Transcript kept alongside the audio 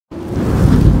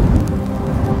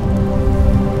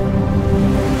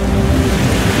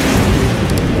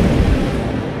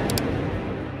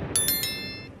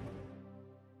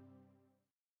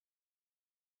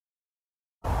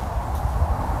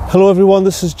Hello everyone,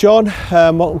 this is John.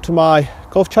 Welcome to my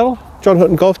golf channel, John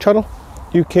Hutton Golf Channel,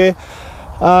 UK.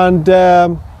 And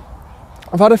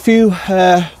I've had a few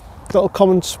little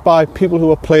comments by people who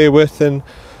I play with and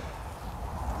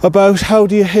about how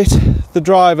do you hit the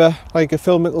driver like a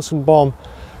Phil Mickelson bomb.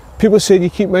 People saying you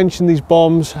keep mentioning these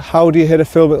bombs, how do you hit a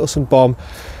Phil Mickelson bomb?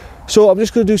 So I'm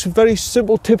just going to do some very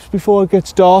simple tips before it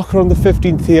gets darker on the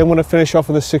 15th here. I'm going to finish off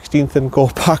on the 16th and go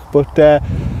back, but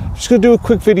I'm just going to do a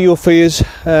quick video for you.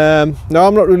 Now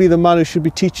I'm not really the man who should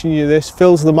be teaching you this.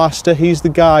 Phil's the master, he's the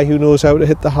guy who knows how to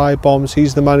hit the high bombs.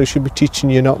 He's the man who should be teaching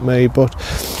you, not me. But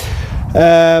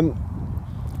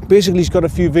basically he's got a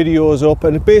few videos up,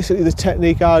 and basically the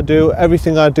technique I do,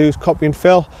 everything I do is copying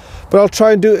Phil, but I'll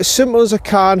try and do it as simple as I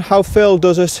can, how Phil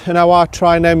does it and how I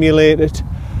try and emulate it.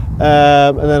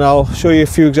 And then I'll show you a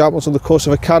few examples on the course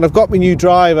if I can. I've got my new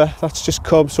driver that's just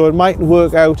come, so it mightn't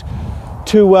work out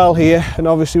too well here, and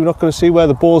obviously we're not going to see where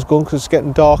the ball's going because it's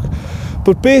getting dark.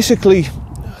 But basically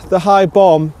the high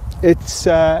bomb, it's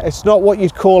not what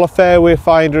you'd call a fairway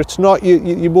finder. It's not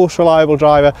your most reliable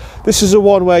driver. This is the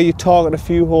one where you target a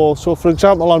few holes. So for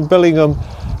example on Billingham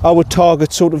I would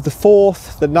target sort of the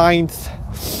 4th, the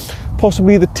 9th,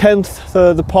 possibly the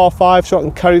 10th, the par 5, so I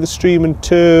can carry the stream in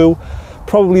 2,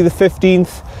 probably the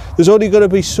 15th. There's only going to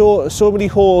be so many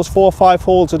holes, 4 or 5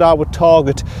 holes that I would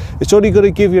target. It's only going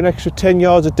to give you an extra 10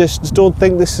 yards of distance. Don't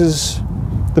think this is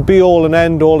the be all and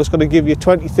end all. It's going to give you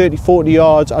 20, 30, 40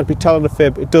 yards. I'd be telling a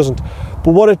fib. It doesn't. But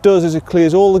what it does is it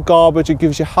clears all the garbage. It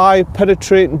gives you high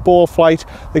penetrating ball flight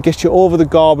that gets you over the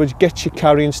garbage, gets you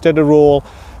carry instead of roll.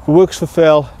 If it works for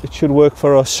Phil, it should work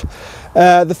for us.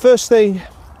 The first thing,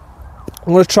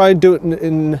 I'm going to try and do it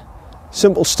in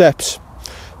simple steps.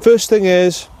 First thing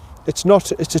is,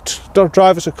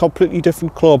 driver's a completely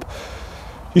different club.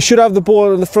 You should have the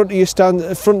ball in the front of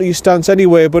your stance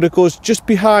anyway, but it goes just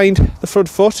behind the front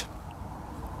foot.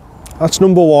 That's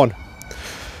number one.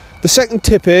 The second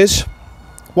tip is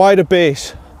wider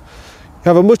base. You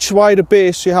have a much wider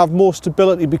base, so you have more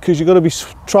stability, because you're going to be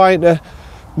trying to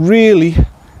really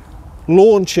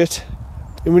launch it.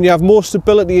 And when you have more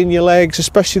stability in your legs,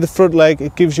 especially the front leg,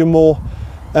 it gives you more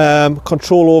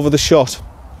control over the shot.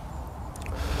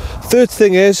 Third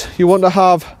thing is you want to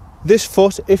have this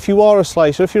foot, if you are a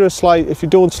slicer. If you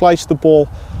don't slice the ball,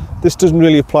 this doesn't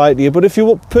really apply to you. But if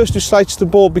you're a person who slices the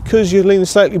ball, because you're leaning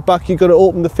slightly back, you've got to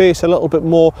open the face a little bit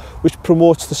more, which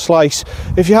promotes the slice.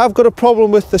 If you have got a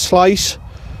problem with the slice,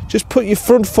 just put your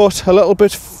front foot a little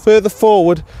bit further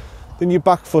forward than your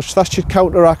back foot. So that should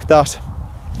counteract that.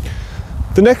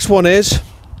 The next one is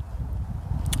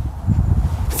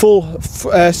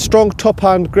strong top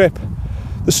hand grip.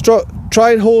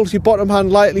 Try and hold your bottom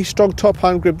hand lightly, strong top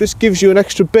hand grip. This gives you an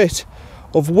extra bit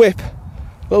of whip,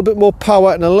 a little bit more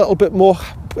power and a little bit more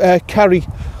carry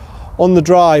on the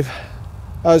drive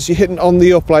as you're hitting on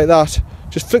the up like that.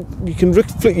 Just flick,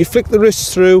 you flick the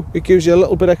wrists through, it gives you a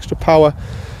little bit extra power.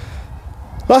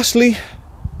 Lastly,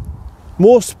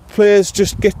 most players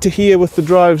just get to here with the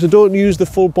drives. They don't use the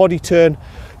full body turn.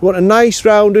 You want a nice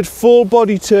rounded full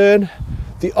body turn.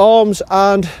 The arms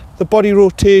and the body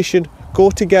rotation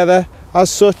go together as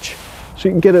such, so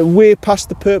you can get it way past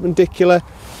the perpendicular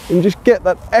and just get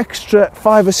that extra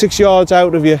 5 or 6 yards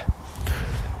out of you.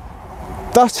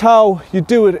 That's how you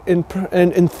do it in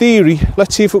theory.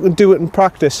 Let's see if we can do it in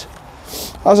practice.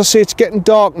 As I say, it's getting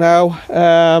dark now,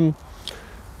 and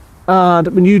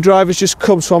my new driver's just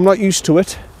come, so I'm not used to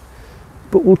it,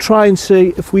 but we'll try and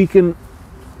see if we can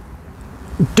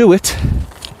do it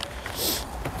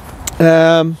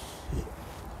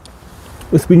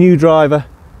with my new driver.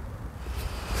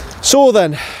 So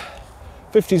then,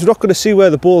 50s, we're not going to see where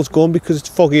the ball's going because it's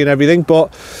foggy and everything,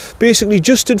 but basically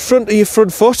just in front of your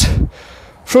front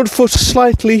foot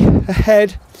slightly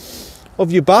ahead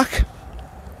of your back,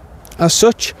 as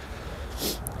such.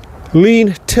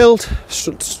 Lean, tilt,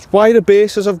 wider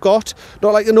base as I've got,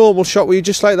 not like a normal shot where you're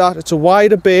just like that. It's a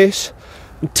wider base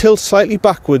and tilt slightly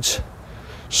backwards.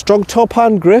 Strong top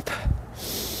hand grip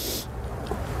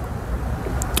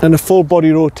and a full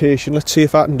body rotation. Let's see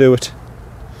if I can do it.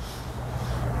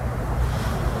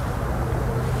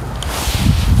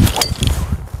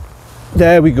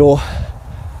 There we go.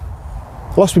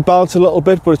 Lost my balance a little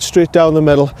bit, but it's straight down the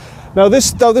middle. Now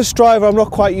this driver, I'm not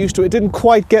quite used to it. It didn't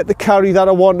quite get the carry that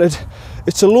I wanted.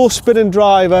 It's a low spinning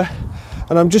driver,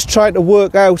 and I'm just trying to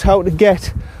work out how to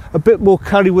get a bit more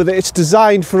carry with it. It's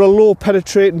designed for a low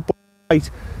penetrating ball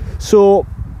height, so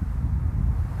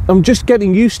I'm just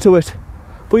getting used to it.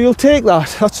 But you'll take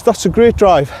that. That's a great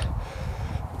drive.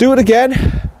 Do it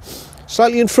again,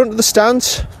 slightly in front of the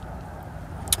stance,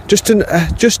 just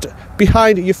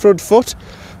behind your front foot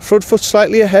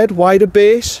slightly ahead, wider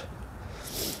base,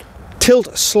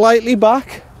 tilt slightly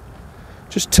back,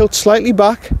 just tilt slightly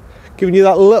back, giving you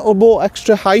that little more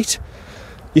extra height.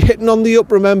 You're hitting on the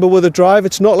up, remember, with a drive.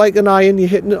 It's not like an iron, you're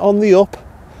hitting it on the up.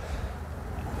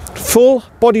 Full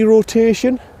body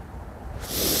rotation.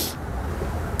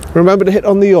 Remember to hit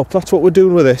on the up, that's what we're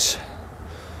doing with this.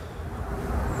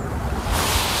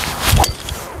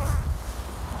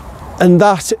 And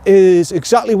that is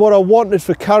exactly what I wanted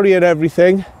for carrying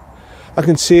everything. I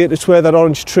can see it, it's where that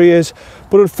orange tree is.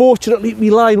 But unfortunately, my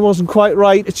line wasn't quite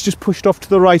right. It's just pushed off to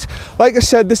the right. Like I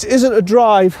said, this isn't a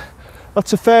drive.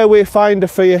 That's a fairway finder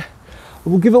for you.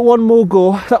 We'll give it one more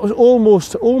go. That was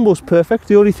almost perfect.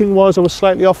 The only thing was I was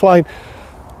slightly offline.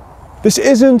 This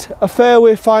isn't a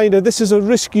fairway finder. This is a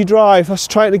risky drive. That's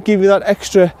trying to give you that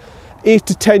extra 8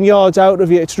 to 10 yards out of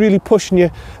you. It's really pushing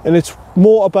you, and it's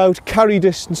more about carry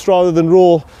distance rather than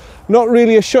roll. Not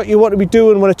really a shot you want to be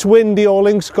doing when it's windy or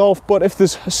links golf, but if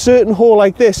there's a certain hole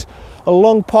like this, a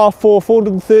long par 4,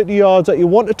 430 yards that you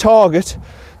want to target,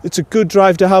 it's a good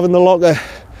drive to have in the locker.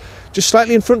 Just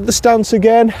slightly in front of the stance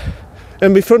again,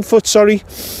 and my front foot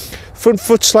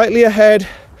slightly ahead,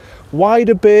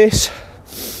 wider base,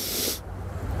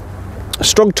 a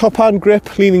strong top hand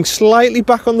grip, leaning slightly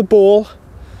back on the ball,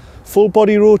 full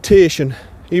body rotation.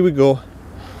 Here we go.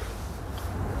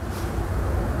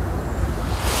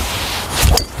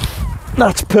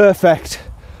 That's perfect.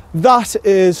 That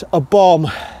is a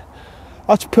bomb.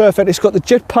 That's perfect. It's got the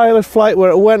jet pilot flight where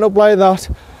it went up like that,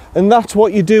 and that's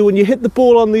what you do when you hit the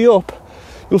ball on the up.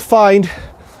 You'll find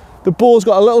the ball's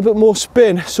got a little bit more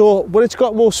spin, so when it's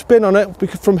got more spin on it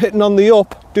from hitting on the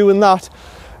up, doing that,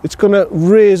 it's going to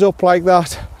raise up like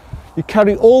that. You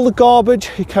carry all the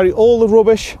garbage, you carry all the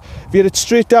rubbish. If you hit it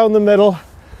straight down the middle,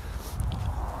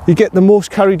 you get the most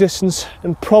carry distance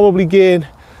and probably gain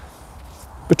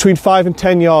between 5 and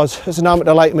 10 yards. As an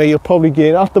amateur like me, you'll probably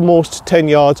gain at the most 10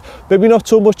 yards. Maybe not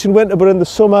so much in winter, but in the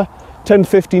summer, 10,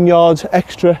 15 yards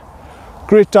extra.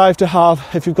 Great dive to have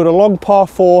if you've got a long par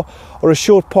 4 or a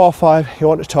short par 5 you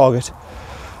want to target.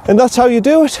 And that's how you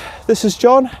do it. This is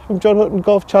John from John Hutton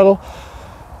Golf Channel.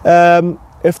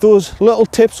 If those little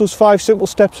tips, those 5 simple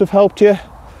steps have helped you,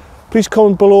 please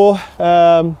comment below.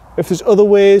 If there's other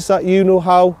ways that you know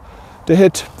how to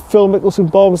hit Phil Mickelson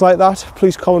bombs like that,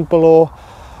 please comment below.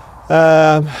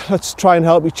 Let's try and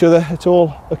help each other. It's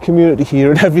all a community here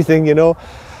and everything, you know.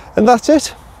 And that's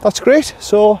it. That's great.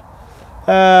 So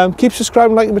keep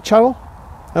subscribing, liking my channel,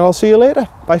 and I'll see you later.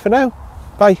 Bye for now.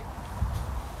 Bye.